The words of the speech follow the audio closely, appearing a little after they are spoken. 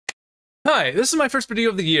Hi, this is my first video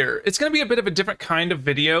of the year. It's going to be a bit of a different kind of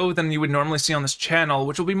video than you would normally see on this channel,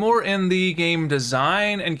 which will be more in the game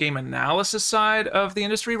design and game analysis side of the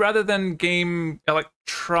industry rather than game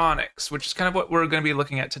electronics, which is kind of what we're going to be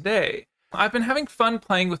looking at today. I've been having fun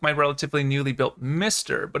playing with my relatively newly built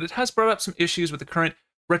Mister, but it has brought up some issues with the current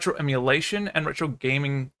retro emulation and retro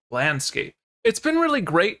gaming landscape. It's been really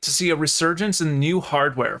great to see a resurgence in new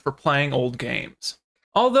hardware for playing old games.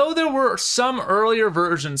 Although there were some earlier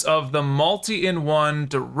versions of the multi-in-one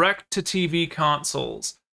direct-to-TV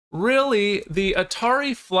consoles, really, the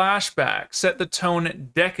Atari flashback set the tone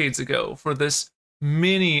decades ago for this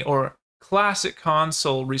mini or classic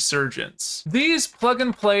console resurgence. These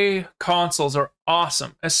plug-and-play consoles are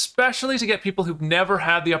awesome, especially to get people who've never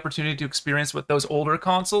had the opportunity to experience what those older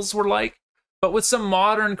consoles were like, but with some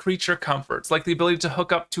modern creature comforts, like the ability to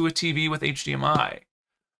hook up to a TV with HDMI.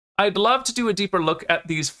 I'd love to do a deeper look at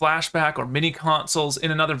these flashback or mini consoles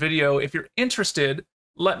in another video. If you're interested,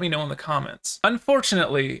 let me know in the comments.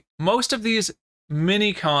 Unfortunately, most of these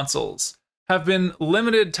mini consoles have been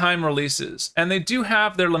limited time releases, and they do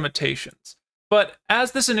have their limitations. But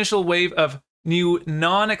as this initial wave of new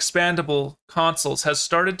non-expandable consoles has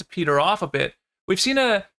started to peter off a bit, we've seen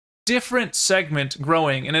a different segment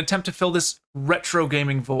growing in an attempt to fill this retro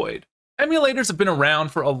gaming void. Emulators have been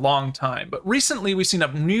around for a long time, but recently we've seen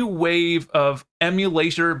a new wave of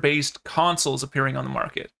emulator-based consoles appearing on the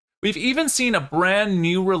market. We've even seen a brand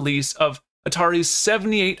new release of Atari's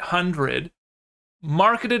 7800,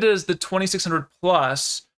 marketed as the 2600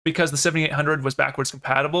 Plus because the 7800 was backwards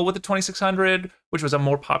compatible with the 2600, which was a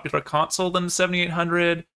more popular console than the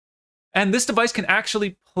 7800. And this device can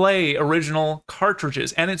actually play original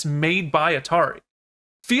cartridges, and it's made by Atari.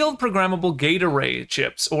 Field programmable gate array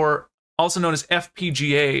chips, or also known as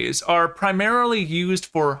FPGAs, are primarily used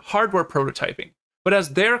for hardware prototyping, but as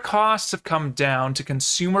their costs have come down to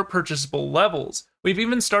consumer purchasable levels, we've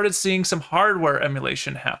even started seeing some hardware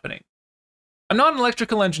emulation happening. I'm not an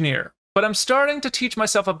electrical engineer, but I'm starting to teach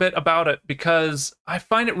myself a bit about it because I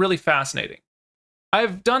find it really fascinating.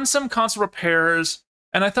 I've done some console repairs,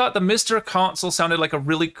 and I thought the Mister console sounded like a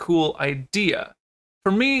really cool idea.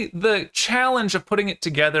 For me, the challenge of putting it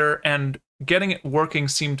together and getting it working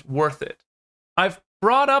seemed worth it. I've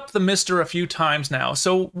brought up the Mister a few times now,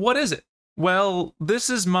 so what is it? Well, this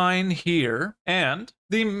is mine here, and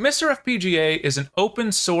the Mister FPGA is an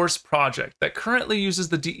open source project that currently uses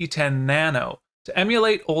the DE10 Nano to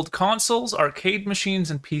emulate old consoles, arcade machines,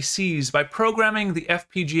 and PCs by programming the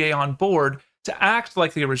FPGA on board to act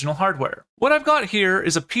like the original hardware. What I've got here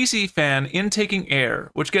is a PC fan intaking air,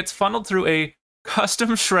 which gets funneled through a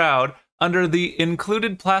custom shroud under the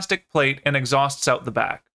included plastic plate and exhausts out the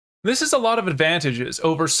back. This has a lot of advantages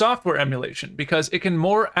over software emulation because it can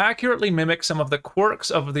more accurately mimic some of the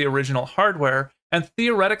quirks of the original hardware and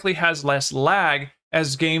theoretically has less lag,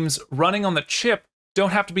 as games running on the chip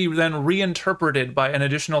don't have to be then reinterpreted by an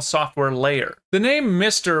additional software layer. The name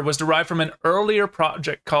Mister was derived from an earlier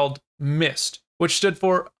project called MIST, which stood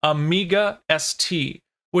for Amiga ST,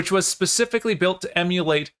 which was specifically built to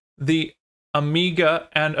emulate the Amiga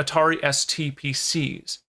and Atari ST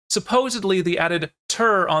PCs. Supposedly, the added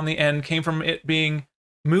 "ter" on the end came from it being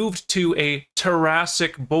moved to a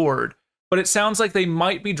thoracic board, but it sounds like they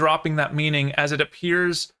might be dropping that meaning as it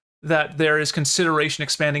appears that there is consideration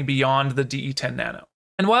expanding beyond the DE10 Nano.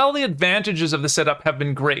 And while the advantages of the setup have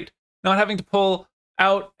been great, not having to pull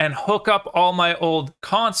out and hook up all my old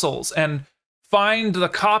consoles and find the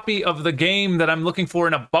copy of the game that I'm looking for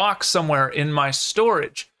in a box somewhere in my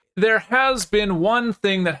storage, there has been one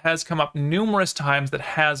thing that has come up numerous times that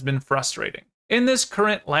has been frustrating. In this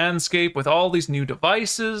current landscape with all these new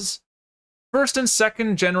devices, first and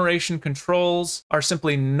second generation controls are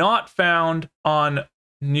simply not found on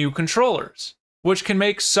new controllers, which can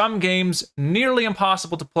make some games nearly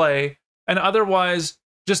impossible to play and otherwise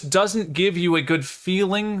just doesn't give you a good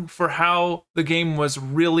feeling for how the game was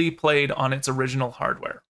really played on its original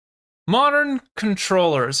hardware. Modern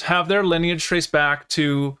controllers have their lineage traced back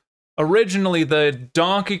to originally the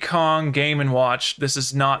Donkey Kong Game & Watch. This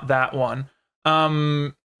is not that one,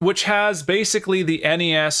 which has basically the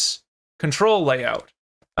NES control layout,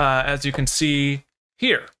 as you can see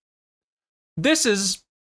here. This is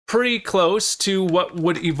pretty close to what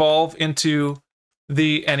would evolve into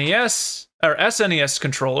the NES or SNES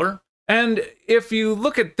controller. And if you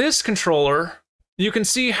look at this controller, you can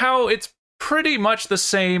see how it's pretty much the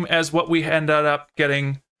same as what we ended up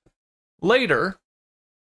getting later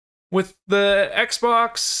with the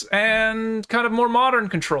Xbox and kind of more modern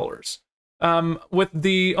controllers, with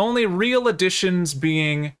the only real additions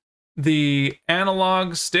being the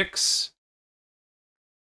analog sticks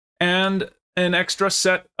and an extra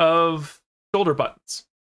set of shoulder buttons.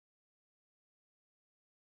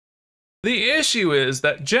 The issue is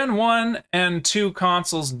that Gen 1 and 2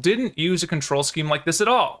 consoles didn't use a control scheme like this at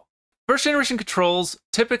all. First generation controls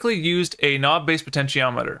typically used a knob-based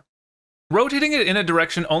potentiometer. Rotating it in a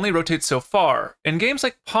direction only rotates so far. In games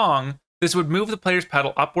like Pong, this would move the player's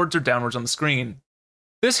paddle upwards or downwards on the screen.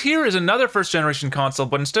 This here is another first generation console,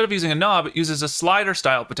 but instead of using a knob, it uses a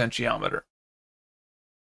slider-style potentiometer.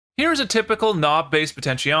 Here is a typical knob-based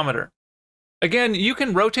potentiometer. Again, you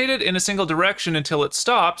can rotate it in a single direction until it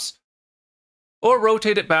stops, or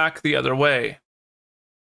rotate it back the other way.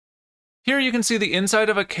 Here you can see the inside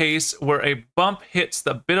of a case where a bump hits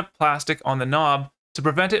the bit of plastic on the knob to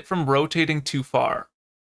prevent it from rotating too far.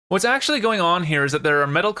 What's actually going on here is that there are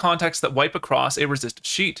metal contacts that wipe across a resistive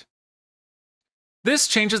sheet. This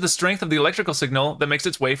changes the strength of the electrical signal that makes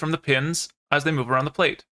its way from the pins as they move around the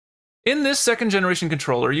plate. In this second generation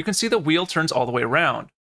controller, you can see the wheel turns all the way around.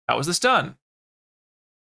 How is this done?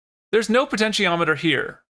 There's no potentiometer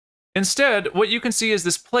here. Instead, what you can see is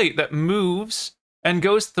this plate that moves and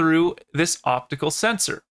goes through this optical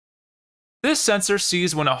sensor. This sensor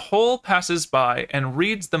sees when a hole passes by and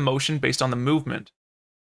reads the motion based on the movement.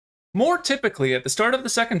 More typically, at the start of the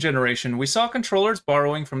second generation, we saw controllers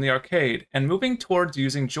borrowing from the arcade and moving towards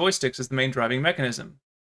using joysticks as the main driving mechanism.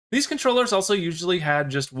 These controllers also usually had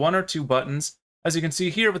just one or two buttons, as you can see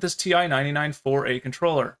here with this TI-99-4A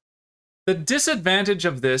controller. The disadvantage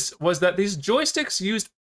of this was that these joysticks used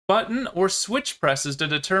button or switch presses to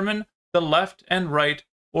determine the left and right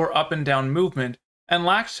or up and down movement, and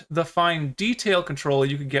lacked the fine detail control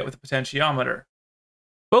you could get with a potentiometer.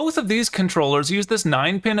 Both of these controllers used this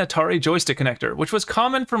 9-pin Atari joystick connector, which was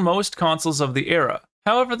common for most consoles of the era.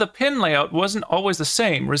 However, the pin layout wasn't always the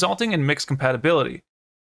same, resulting in mixed compatibility.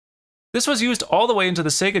 This was used all the way into the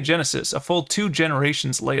Sega Genesis, a full 2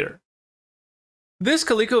 generations later. This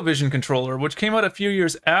ColecoVision controller, which came out a few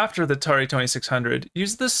years after the Atari 2600,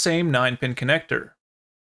 used the same 9-pin connector.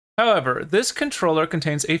 However, this controller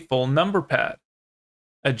contains a full number pad,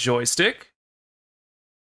 a joystick,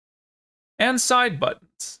 and side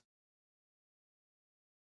buttons.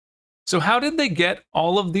 So how did they get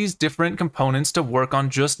all of these different components to work on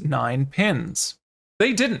just 9 pins?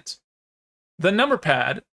 They didn't. The number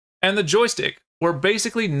pad and the joystick were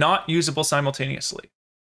basically not usable simultaneously.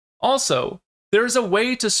 Also, there is a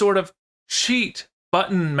way to sort of cheat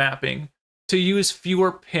button mapping to use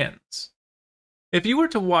fewer pins. If you were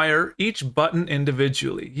to wire each button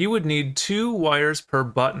individually, you would need 2 wires per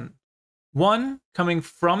button. One coming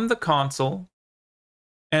from the console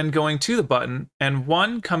and going to the button, and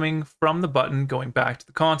one coming from the button going back to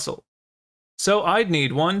the console. So I'd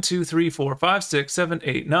need 1, 2, 3, 4, 5, 6, 7,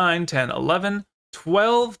 8, 9, 10, 11,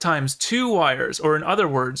 12 times 2 wires, or in other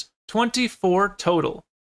words, 24 total.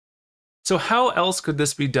 So how else could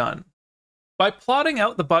this be done? By plotting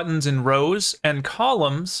out the buttons in rows and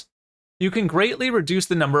columns, you can greatly reduce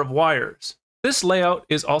the number of wires. This layout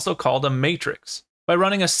is also called a matrix. By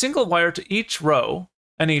running a single wire to each row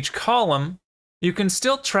and each column, you can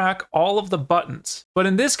still track all of the buttons. But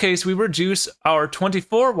in this case, we reduce our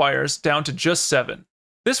 24 wires down to just 7.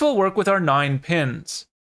 This will work with our 9 pins,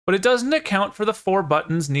 but it doesn't account for the 4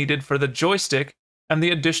 buttons needed for the joystick and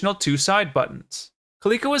the additional 2 side buttons.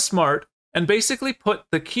 Coleco was smart and basically put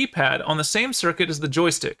the keypad on the same circuit as the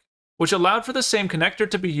joystick, which allowed for the same connector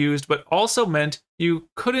to be used, but also meant you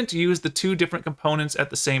couldn't use the 2 different components at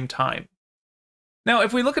the same time. Now,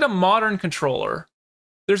 if we look at a modern controller,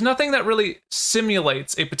 there's nothing that really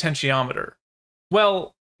simulates a potentiometer.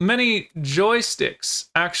 Well, many joysticks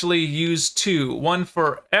actually use 2, one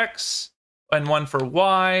for X and one for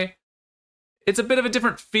Y. It's a bit of a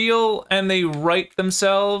different feel, and they write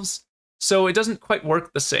themselves, so it doesn't quite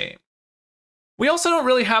work the same. We also don't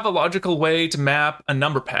really have a logical way to map a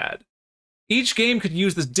number pad. Each game could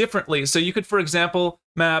use this differently, so you could, for example,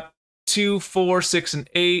 map 2, 4, 6, and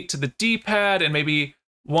 8 to the D-pad, and maybe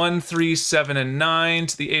 1, 3, 7, and 9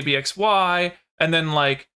 to the ABXY, and then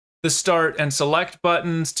like the start and select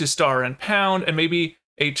buttons to star and pound, and maybe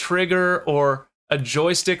a trigger or a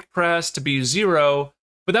joystick press to be 0,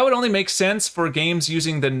 but that would only make sense for games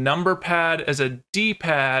using the number pad as a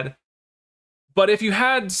D-pad. But if you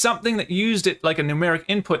had something that used it like a numeric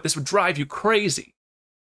input, this would drive you crazy.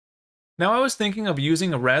 Now I was thinking of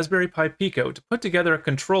using a Raspberry Pi Pico to put together a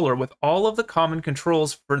controller with all of the common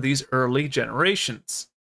controls for these early generations.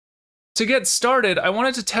 To get started, I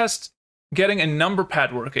wanted to test getting a number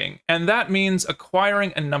pad working, and that means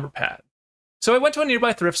acquiring a number pad. So I went to a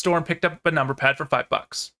nearby thrift store and picked up a number pad for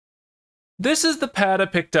 $5. This is the pad I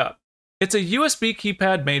picked up. It's a USB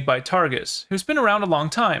keypad made by Targus, who's been around a long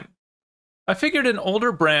time. I figured an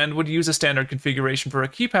older brand would use a standard configuration for a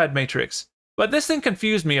keypad matrix, but this thing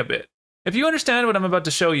confused me a bit. If you understand what I'm about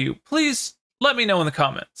to show you, please let me know in the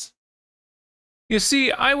comments. You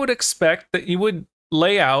see, I would expect that you would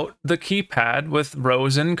lay out the keypad with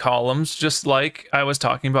rows and columns just like I was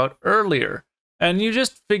talking about earlier. And you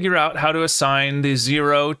just figure out how to assign the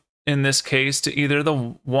 0 in this case to either the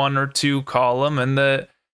 1 or 2 column and the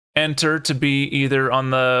enter to be either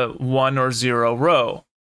on the 1 or 0 row.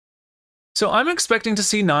 So I'm expecting to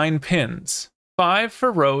see 9 pins, 5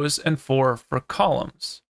 for rows and 4 for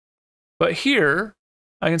columns. But here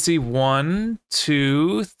I can see 1,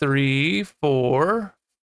 2, 3, 4,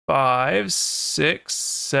 5, 6,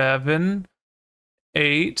 7,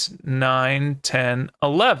 8, 9, 10,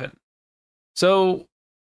 11. So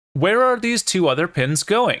where are these 2 other pins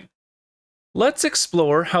going? Let's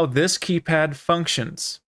explore how this keypad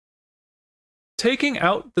functions. Taking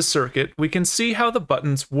out the circuit, we can see how the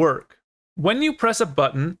buttons work. When you press a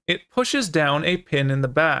button, it pushes down a pin in the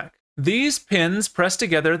back. These pins press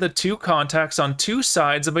together the 2 contacts on 2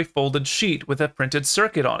 sides of a folded sheet with a printed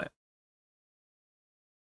circuit on it.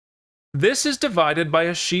 This is divided by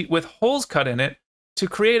a sheet with holes cut in it to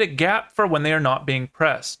create a gap for when they are not being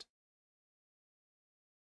pressed.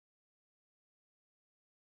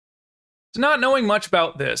 So not knowing much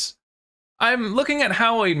about this, I'm looking at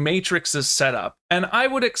how a matrix is set up, and I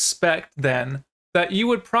would expect then that you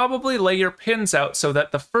would probably lay your pins out so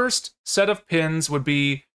that the first set of pins would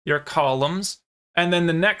be your columns, and then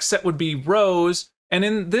the next set would be rows, and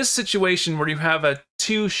in this situation where you have a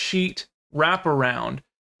 2-sheet wraparound,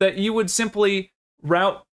 that you would simply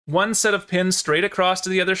route one set of pins straight across to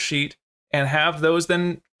the other sheet and have those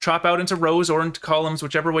then chop out into rows or into columns,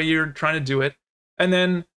 whichever way you're trying to do it, and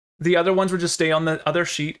then the other ones would just stay on the other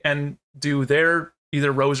sheet and do their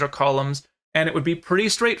either rows or columns, and it would be pretty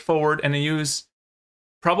straightforward and use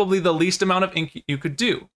probably the least amount of ink you could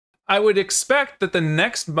do. I would expect that the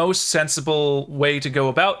next most sensible way to go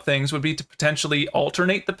about things would be to potentially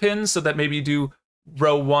alternate the pins so that maybe you do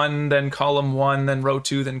row 1, then column 1, then row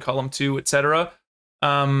 2, then column 2, etc.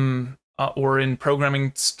 Or in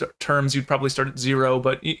programming terms, you'd probably start at 0,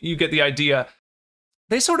 but you get the idea.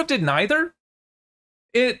 They sort of did neither.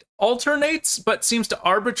 It alternates, but seems to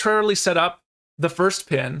arbitrarily set up the first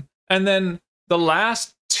pin, and then the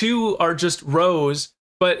last 2 are just rows,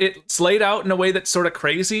 but it's laid out in a way that's sort of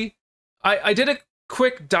crazy. I did a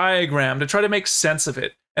quick diagram to try to make sense of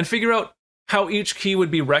it and figure out how each key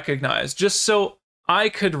would be recognized, just so I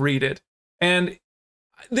could read it, and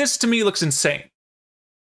this to me looks insane.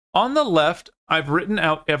 On the left, I've written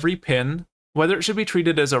out every pin, whether it should be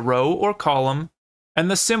treated as a row or column,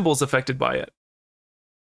 and the symbols affected by it.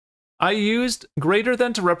 I used greater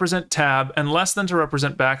than to represent tab and less than to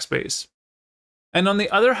represent backspace. And on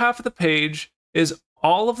the other half of the page is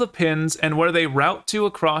all of the pins and where they route to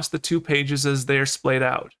across the 2 pages as they are splayed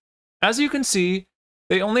out. As you can see,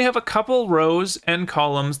 they only have a couple rows and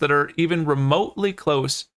columns that are even remotely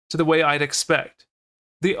close to the way I'd expect.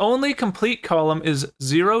 The only complete column is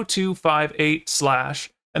 0258/,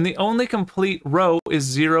 and the only complete row is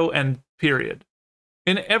 0 and period.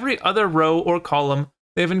 In every other row or column,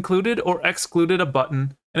 they have included or excluded a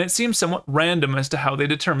button, and it seems somewhat random as to how they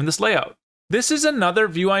determine this layout. This is another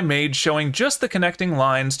view I made showing just the connecting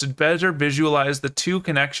lines to better visualize the 2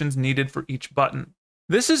 connections needed for each button.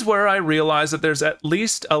 This is where I realized that there's at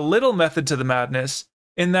least a little method to the madness,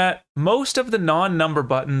 in that most of the non-number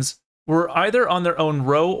buttons were either on their own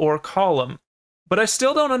row or column, but I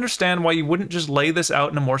still don't understand why you wouldn't just lay this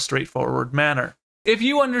out in a more straightforward manner. If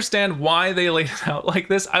you understand why they laid it out like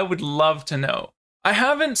this, I would love to know. I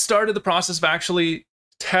haven't started the process of actually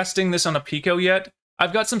testing this on a Pico yet.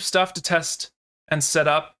 I've got some stuff to test and set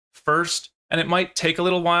up first, and it might take a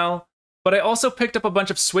little while, but I also picked up a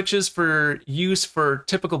bunch of switches for use for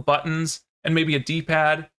typical buttons and maybe a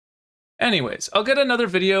D-pad. Anyways, I'll get another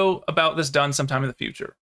video about this done sometime in the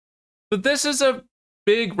future. But this is a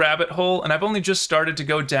big rabbit hole, and I've only just started to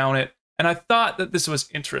go down it, and I thought that this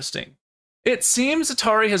was interesting. It seems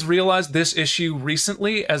Atari has realized this issue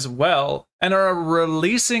recently as well, and are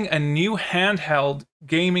releasing a new handheld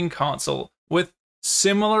gaming console with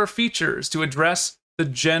similar features to address the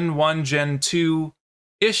Gen 1, Gen 2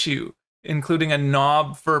 issue, including a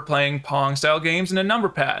knob for playing Pong-style games and a number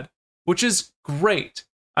pad, which is great.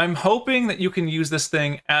 I'm hoping that you can use this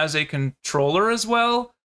thing as a controller as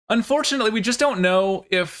well. Unfortunately, we just don't know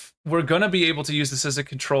if we're going to be able to use this as a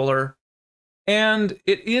controller. And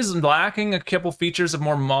it is lacking a couple features of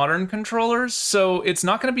more modern controllers, so it's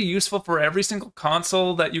not going to be useful for every single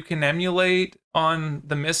console that you can emulate on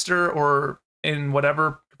the Mister or in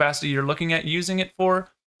whatever capacity you're looking at using it for.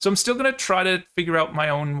 So I'm still going to try to figure out my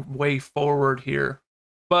own way forward here.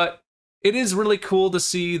 But it is really cool to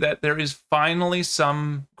see that there is finally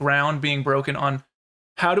some ground being broken on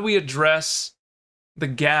how do we address the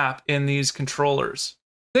gap in these controllers.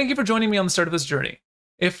 Thank you for joining me on the start of this journey.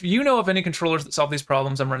 If you know of any controllers that solve these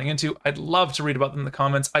problems I'm running into, I'd love to read about them in the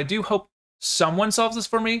comments. I do hope someone solves this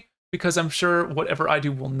for me, because I'm sure whatever I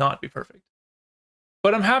do will not be perfect.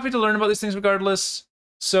 But I'm happy to learn about these things regardless,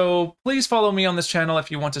 so please follow me on this channel if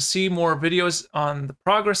you want to see more videos on the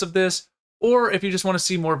progress of this, or if you just want to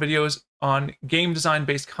see more videos on game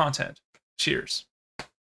design-based content. Cheers.